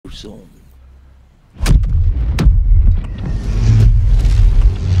zone.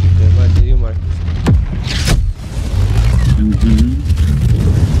 You mark.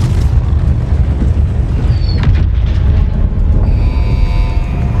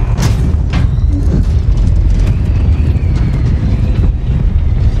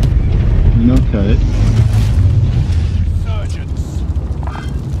 Okay. Resurgence.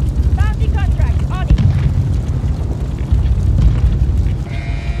 Bounty contract on it.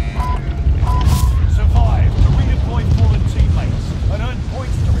 Survive to redeploy fallen teammates and earn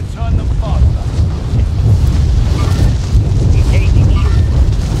points to return them faster. Engaging shoot.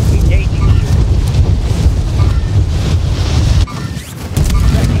 Engaging shoot.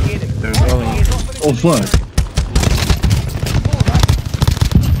 They're going. Oh fuck.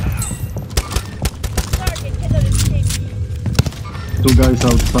 Two guys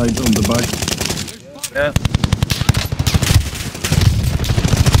outside on the back. Yeah.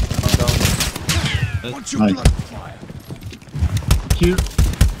 Nice. Here.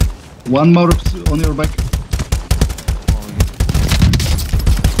 One more on your back.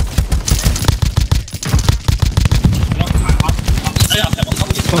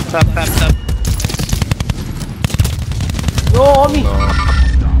 Tap, tap, tap. No, on me!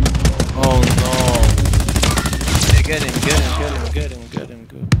 Oh no. Hey, get him, get him, get him, get him, get him,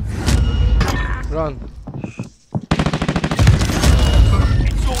 good. Run.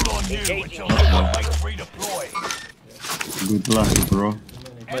 It's all on you until teammates redeploy. Good luck, bro.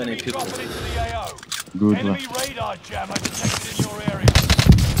 Enemy people. dropping into the AO. Good Enemy luck. radar jammer detected in your area.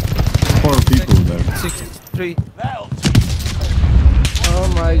 4 people there. 63. That'll Oh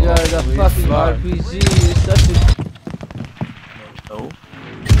my god, the fucking RPG is such a... No.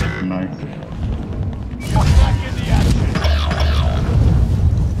 Nice. back in the action.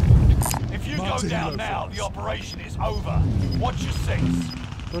 If you go down now, the operation is over. Watch your six.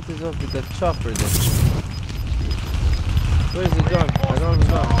 What is up with that chopper then? Where's the gun? I don't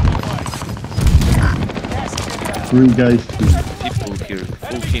know. 3 guys. People here,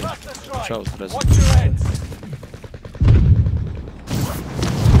 full team. Watch out, present. Watch your heads.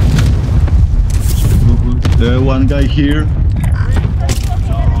 One guy here.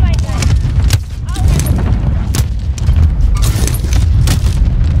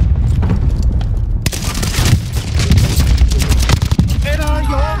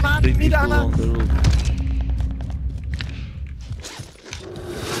 Three people on the roof.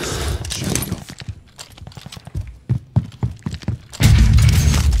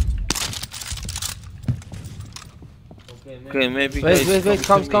 Okay, maybe Wait, guys wait,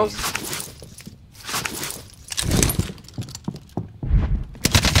 come to comes. me.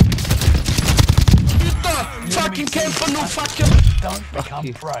 Fucking camper, no fucking. Don't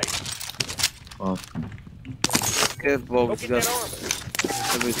become prey. Get box, got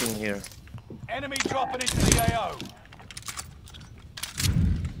everything here. Enemy dropping into the AO.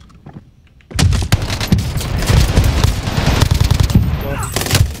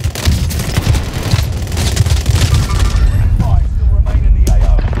 Five still remain in the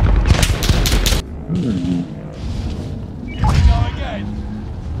AO. Go again.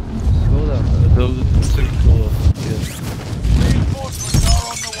 Slow down. Those circle of yes. Reinforcements are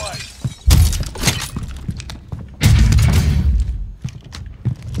on the way.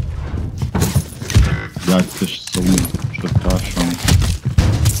 Ja też są, przepraszam.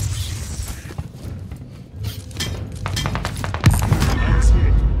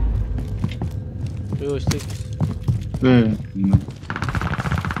 Już ty. No.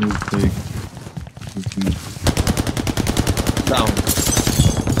 We'll take. Down.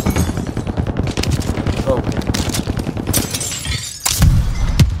 Go.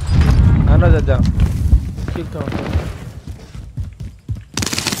 Another down. Kill counter.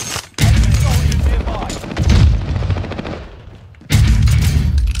 Enemy soldiers nearby.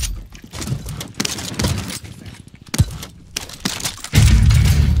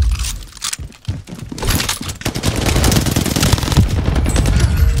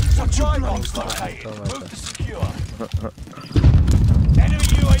 Supply box located. Move to secure. Enemy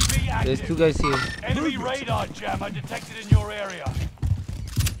UAV There's active. 2 guys here. Enemy radar jammer detected in your area.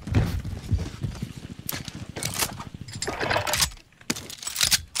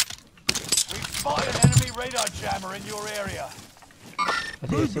 We've spotted an enemy radar jammer in your area. I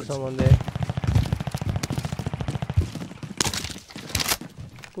think I saw someone there.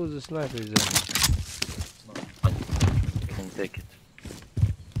 Who's the sniper is there? Can take it.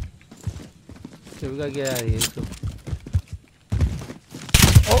 Okay, we gotta get out of here. Let's go.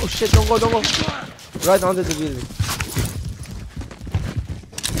 Oh shit, don't go, don't go. Right under the building.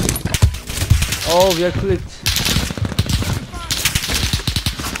 Oh, we are clicked.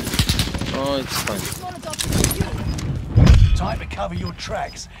 No, it's fine. Time to cover your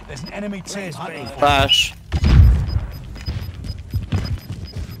tracks. There's an enemy team hunting for you. Flash.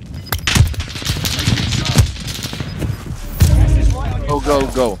 Gas is right on your Go,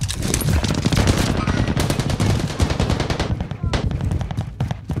 go, go.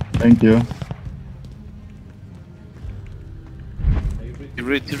 Thank you. You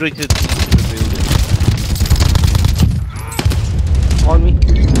retreated to the building. On me.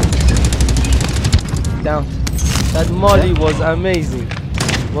 Down. That Moli was amazing,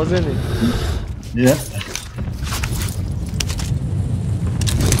 wasn't it? Yeah.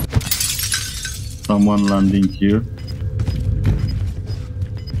 Someone landing here.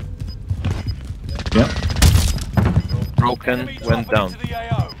 Yeah. Broken, enemy went dropping down. into the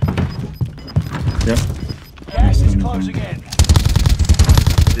AO. Yeah. Gas is closing in.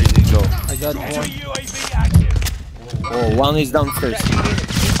 There you go. I got Enemy one. UAV active. Oh, one is downstairs. You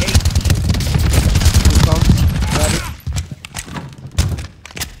come. Got it.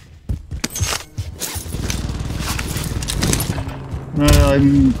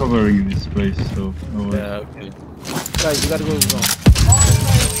 I'm covering this place, so no worries. Yeah, okay. Guys, you gotta go wrong.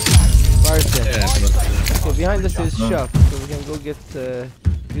 Fire sale. Yeah, but, Okay, behind us is No. shop, so we can go get.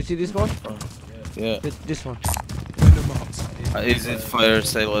 You see this one? yeah. This one. Is it fire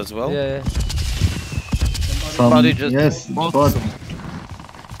sale as well? Yeah. Somebody just yes, bought but some.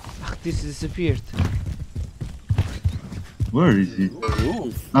 This disappeared. where is it?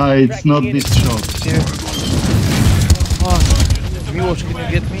 Ooh. Ah, it's not this shop. Here. Miłosz, can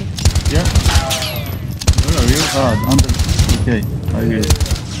you get me? Yeah. Where are you? Ah, under. Okay, I will.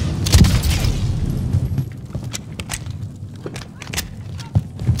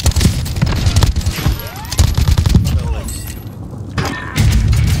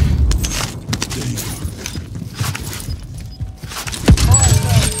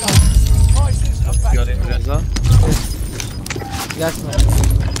 Prices are back Got to him, normal. Reza? Gas man.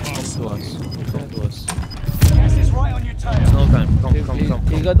 Come to us. Come to us. Gas is right on your tail. No time. Come.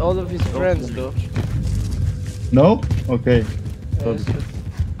 He got all of his friends though. No? Okay. Yes.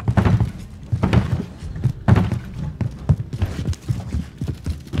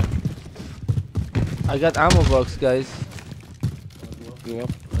 I got ammo box, guys. Yeah.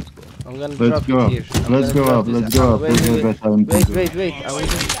 I'm gonna Let's drop go it up. here. Let's go up. Let's go up. Wait, We'll wait, get time to do. wait. I will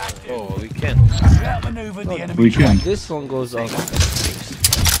Oh, we can. Outmaneuvered the enemy. We can. This one goes off.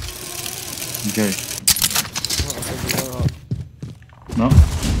 Okay. No?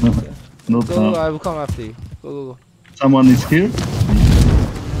 Not Go, now. I will come after you. Go. Someone is here?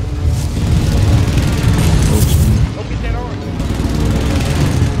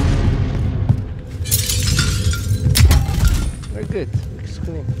 Very good. Looks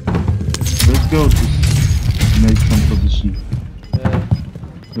clean. Let's go to make some position. Yeah.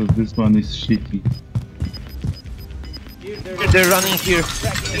 Because this one is shitty. They're running here.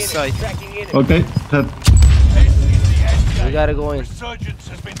 This side. Okay, that. This is the end We game. gotta go in. Resurgence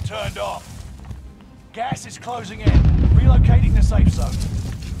has been turned off. Gas is closing in. Relocating the safe zone.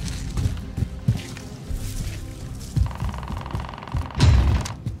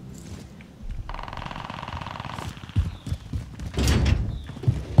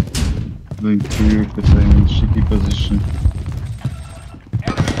 Going clear because I'm in shitty position.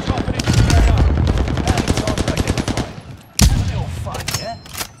 Enemy dropping into the AO. Adding target identified. Have a little fun, yeah?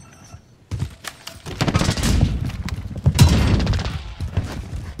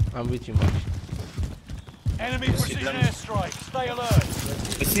 I'm with you, Mike. Enemy precision airstrike. Stay alert.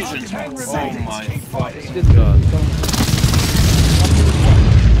 Precision. Ten Oh remaining. my Keep fighting. It's good. God.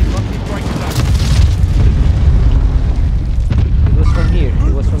 It was from here.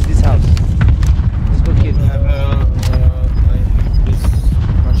 It was from this house. Let's go kill. This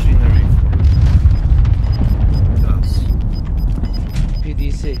machinery for us.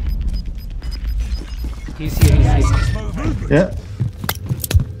 PDC. He's here. Gas is moving. Yeah.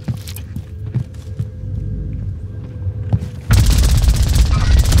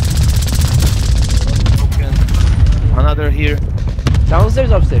 Broken. Another here.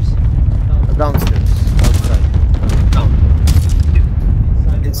 Downstairs, upstairs. Downstairs. Outside. Down.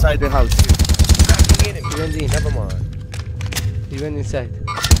 Inside the house. He went in. Never mind. He went inside.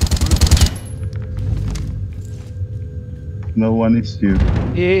 No one is here.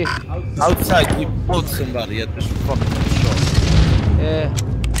 Here. Outside. We pulled somebody at the fucking shop. Yeah.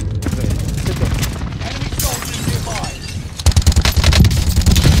 It's okay. Enemy soldiers nearby.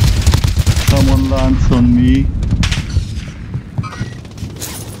 Someone lands on me.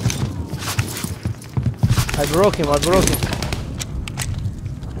 I broke him.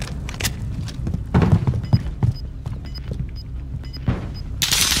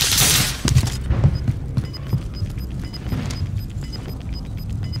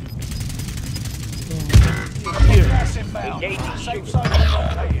 Safe zone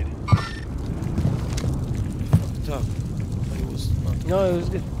relocated. Fucked up. It was not. No, it was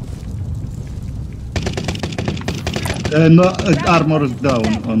good. No, armor is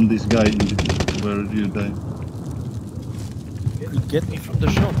down on this guy where you die. Could get me from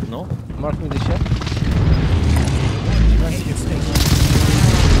the shop, no? Mark me the shot.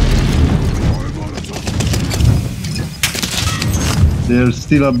 They're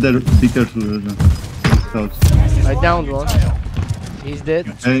still up there. Be careful. I downed one. He's dead.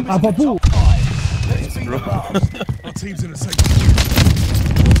 Hey, Thanks, bro. Our team's in a safe.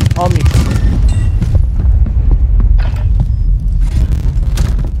 On me.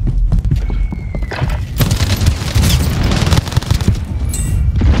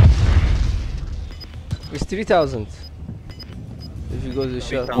 It's 3,000. If you go to the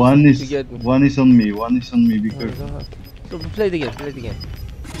shop. one to is get me. one is on me. One is on me. Be Oh, careful. God. So play it again, play it again.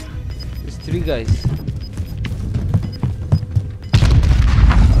 There's 3 guys.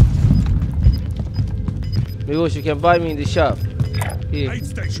 Maybe you can buy me in the shop. Here, Aid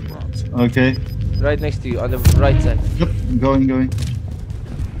station marked. Okay. right next to you, on the right side. Yep. Going.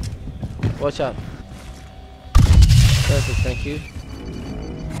 Watch out. Perfect, thank you.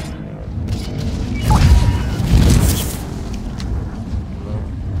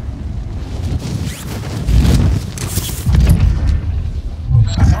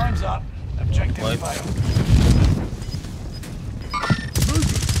 Time's up. Objective Wipe. failed.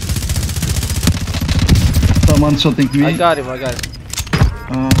 Someone shooting me. I got him.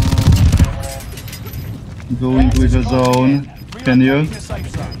 Going with a zone. Can you? Relocating the safe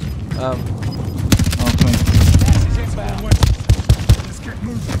zone. Oh, fine. Gas is inbound. Let's get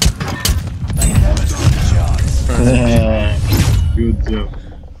moving. They never stood a chance. Good job.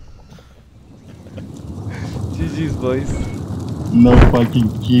 GG's, boys. No fucking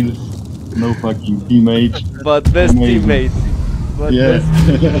kills. No fucking teammates. But best Amazing. teammate. But Yeah. best.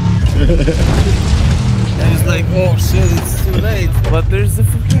 And it's like, oh shit, it's too late. But there's a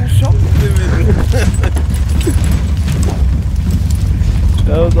fucking shop in the middle.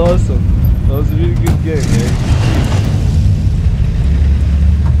 That was awesome. That was a really good game, man.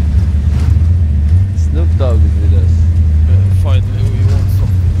 Snoop Dogg is with us. Finally, we won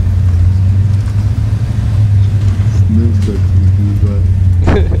some. Snoop Dogg is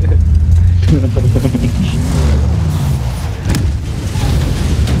right.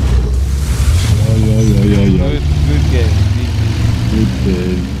 Yeah. Good game.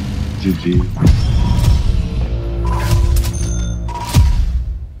 Good GG.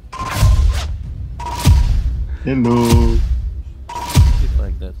 Hello. Keep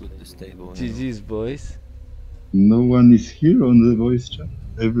like that with this table. you know. GG's, boys. No one is here on the voice chat.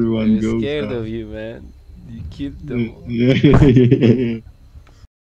 Everyone We're goes. scared of you, man. You killed them. Yeah.